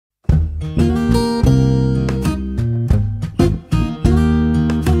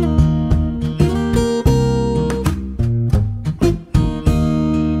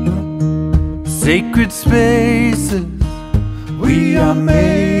sacred spaces we are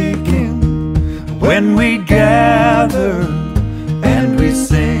making when we gather and we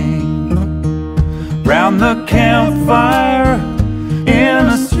sing round the campfire in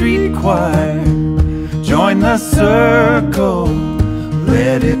a street choir. Join the circle,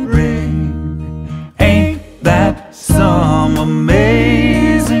 let it ring. Ain't that some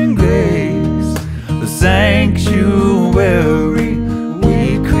amazing grace, the sanctuary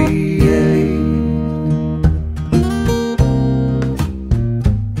we create?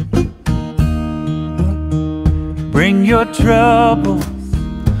 Bring your troubles,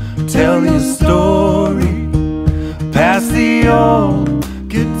 tell your story, pass the old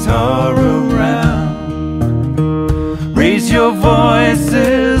guitar around. Raise your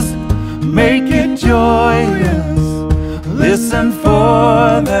voices, make it joyous, listen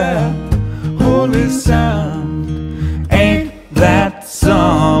for that holy sound. Ain't that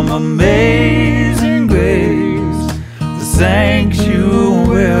some amazing grace, the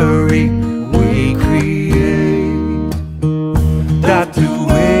sanctuary we create?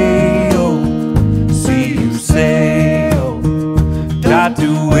 Da-do-way-o, see you sail.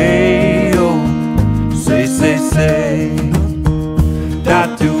 Da-do-way-o, say, say, say.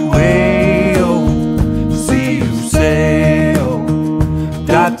 Da-do-way-o, see you sail.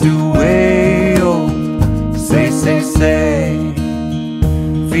 Da-do-way-o, say, say, say.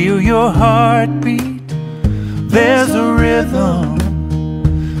 Feel your heartbeat, there's a rhythm,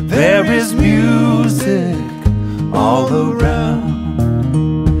 there is music all around.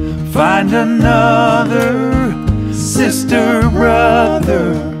 Find another sister,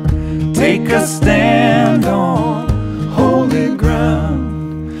 brother, take a stand on holy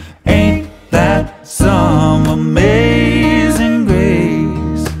ground. Ain't that some amazing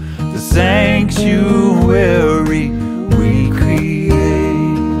grace, the sanctuary we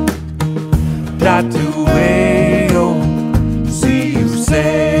create? Da-do-way-o, see you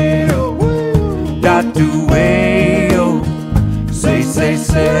sail. Da-do-way-o, say, say,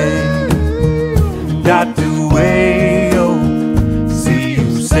 say. Da-do-way-o, see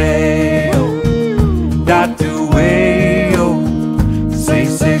you sail. Da-do-way-o, say,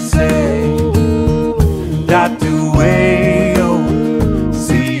 say, say.